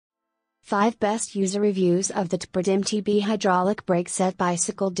5 Best User Reviews of the TPard MTB Hydraulic Brake Set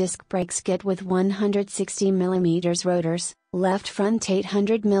Bicycle Disc Brakes Kit with 160mm Rotors, left front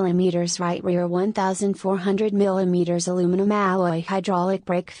 800mm, right rear 1400mm aluminum alloy hydraulic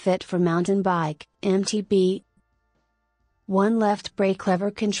brake fit for mountain bike, MTB. 1 left brake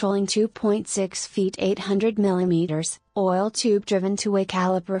lever controlling 2.6 feet 800mm, oil tube driven two-way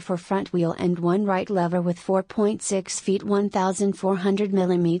caliper for front wheel, and 1 right lever with 4.6 feet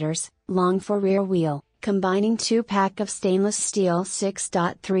 1400mm, long for rear wheel, combining 2 pack of stainless steel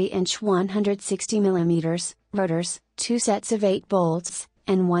 6.3-inch 160mm rotors, 2 sets of 8 bolts,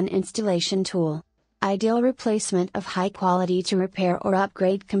 and 1 installation tool. Ideal replacement of high quality to repair or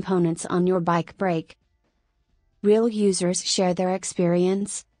upgrade components on your bike brake. Real users share their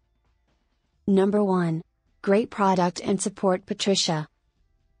experience. Number 1. Great product and support, Patricia.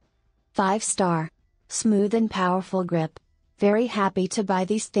 5-star. Smooth and powerful grip. Very happy to buy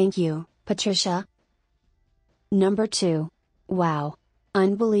these, thank you, Patricia. Number 2. Wow.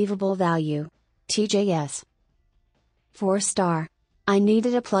 Unbelievable value. TJS. 4-star. I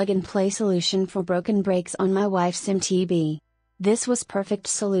needed a plug-and-play solution for broken brakes on my wife's MTB. This was perfect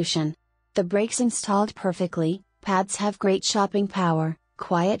solution. The brakes installed perfectly, pads have great shopping power,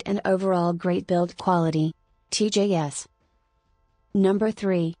 quiet and overall great build quality. TJS. Number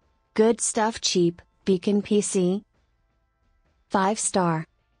 3. Good stuff, cheap, Beacon PC. 5-star.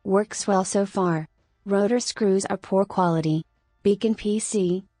 Works well so far. Rotor screws are poor quality. Beacon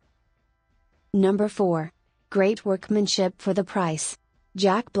PC. Number 4. Great workmanship for the price.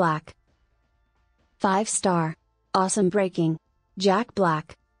 Jack Black. 5-star. Awesome braking. Jack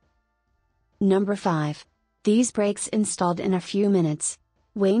Black. Number 5. These brakes installed in a few minutes.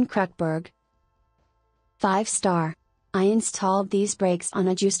 Wayne Kruckberg. 5-star. I installed these brakes on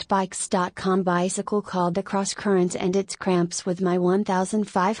a juicedbikes.com bicycle called the Cross Current and its cramps with my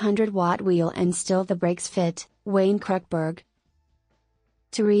 1500 watt wheel, and still the brakes fit. Wayne Kruckberg.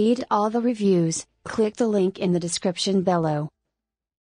 To read all the reviews, click the link in the description below.